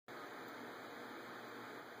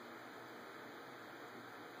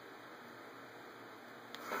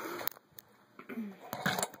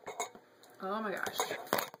Oh my gosh.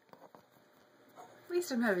 At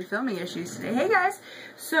least I'm having filming issues today. Hey guys!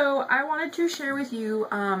 So I wanted to share with you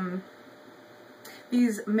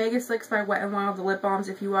these Mega Slicks by Wet n Wild, the lip balms.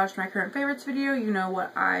 If you watched my current favorites video, you know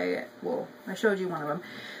what I showed you one of them.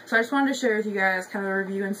 So I just wanted to share with you guys kind of a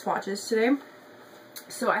review and swatches today.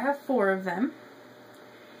 So I have 4 of them.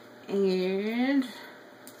 And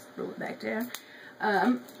let's roll it back down.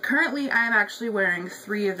 Currently I am actually wearing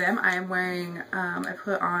 3 of them. I am wearing, I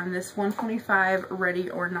put on this 125 Ready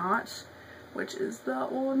or Not, which is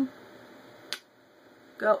that one.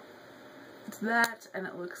 Go. It's that, and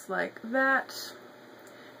it looks like that.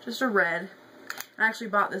 Just a red. I actually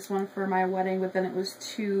bought this one for my wedding, but then it was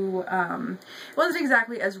too, it wasn't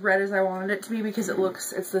exactly as red as I wanted it to be because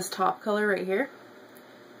it's this top color right here.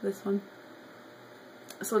 This one.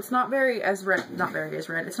 So it's not very as red,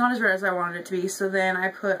 it's not as red as I wanted it to be. So then I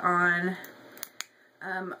put on,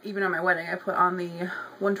 even on my wedding, I put on the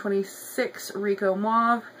 126 Rico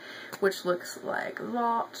Mauve, which looks like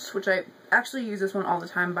that, which I actually use this one all the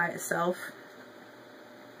time by itself.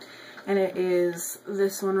 And it is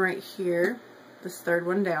this one right here, this third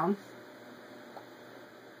one down.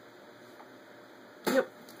 Yep,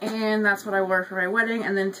 and that's what I wore for my wedding.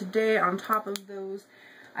 And then today, on top of those,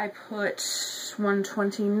 I put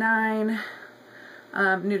 129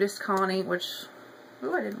 Nudist Colony, which,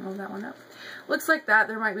 oh, I didn't roll that one up. Looks like that.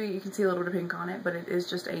 There might be, you can see a little bit of pink on it, but it is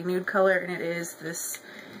just a nude color, and it is this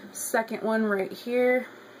second one right here.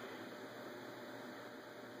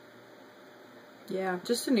 Yeah,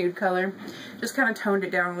 just a nude color. Just kind of toned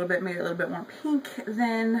it down a little bit, made it a little bit more pink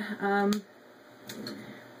than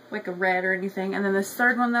like a red or anything. And then this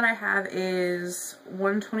third one that I have is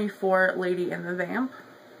 124 Lady and the Vamp.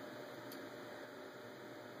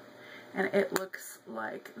 And it looks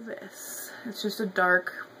like this. It's just a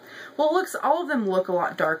dark, well, it looks, all of them look a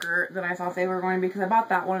lot darker than I thought they were going to be, because I bought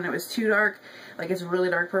that one and it was too dark. Like, it's really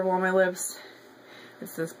dark purple on my lips.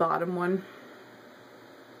 It's this bottom one.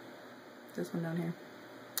 This one down here.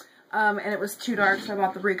 And it was too dark, so I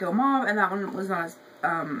bought the Rico Mauve, and that one was not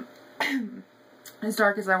as, as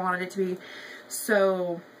dark as I wanted it to be.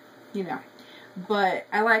 So, you know. But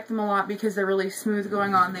I like them a lot because they're really smooth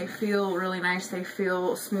going on. They feel really nice. They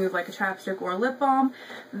feel smooth like a chapstick or a lip balm.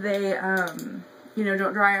 They, you know,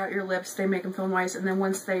 don't dry out your lips. They make them feel nice. And then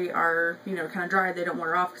once they are, you know, kind of dry, they don't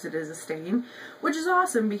wear off because it is a stain. Which is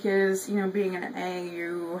awesome because, you know, being an MA,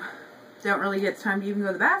 you don't really get time to even go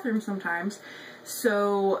to the bathroom sometimes.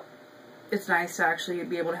 So it's nice to actually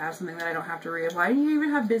be able to have something that I don't have to reapply. And you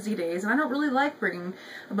even have busy days, and I don't really like bringing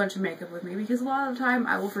a bunch of makeup with me because a lot of the time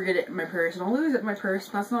I will forget it in my purse, and I'll lose it in my purse.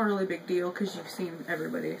 That's not a really big deal because you've seen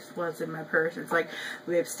everybody's what's in my purse. It's like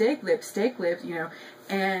lipstick, you know,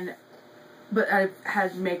 and but I've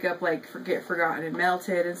had makeup like forgotten and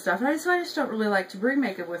melted and stuff, and so I just don't really like to bring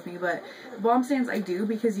makeup with me. But balm stains I do,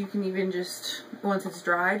 because you can even just, once it's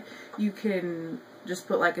dried, you can just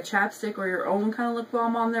put like a chapstick or your own kind of lip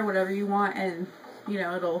balm on there, whatever you want, and you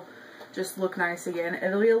know, it'll just look nice again.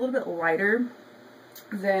 It'll be a little bit lighter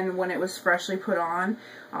than when it was freshly put on,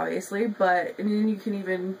 obviously, but and then you can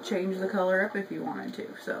even change the color up if you wanted to.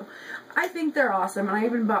 So I think they're awesome, and I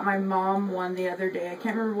even bought my mom one the other day. I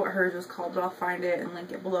can't remember what hers was called, but I'll find it and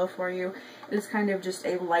link it below for you. It's kind of just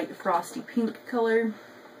a light frosty pink color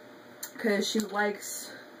because she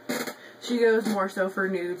likes, she goes more so for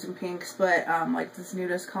nudes and pinks, but like this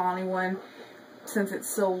Nudist Colony one, since it's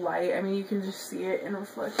so light, I mean, you can just see it in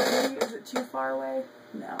reflection. Is it too far away?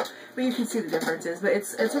 No. But you can see the differences. But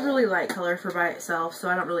it's a really light color for by itself, so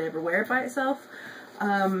I don't really ever wear it by itself.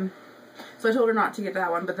 So I told her not to get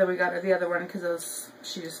that one, but then we got her the other one because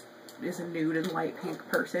she just is a nude and light pink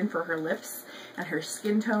person for her lips and her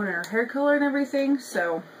skin tone and her hair color and everything.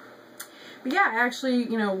 So, but yeah, I actually,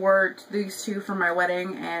 you know, wore these 2 for my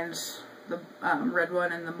wedding, and the red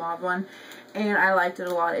one and the mauve one, and I liked it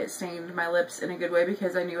a lot. It stained my lips in a good way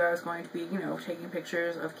because I knew I was going to be, you know, taking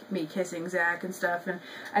pictures of me kissing Zach and stuff, and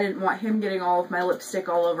I didn't want him getting all of my lipstick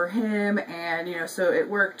all over him, and, you know, so it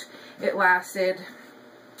worked. It lasted,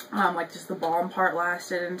 like, just the balm part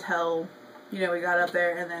lasted until, you know, we got up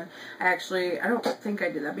there, and then I don't think I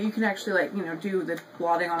did that, but you can actually, like, you know, do the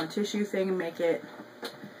blotting on a tissue thing and make it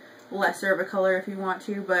lesser of a color if you want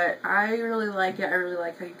to, but I really like it. I really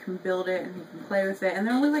like how you can build it and you can play with it, and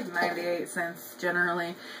they're only like 98 cents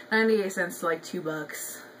generally. 98 cents to like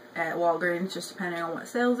 $2 at Walgreens, just depending on what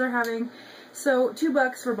sales they're having. So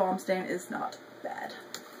 $2 for balm stain is not bad.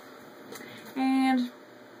 And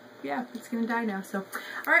yeah, it's gonna die now. So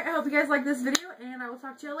alright, I hope you guys like this video, and I will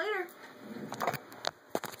talk to you later.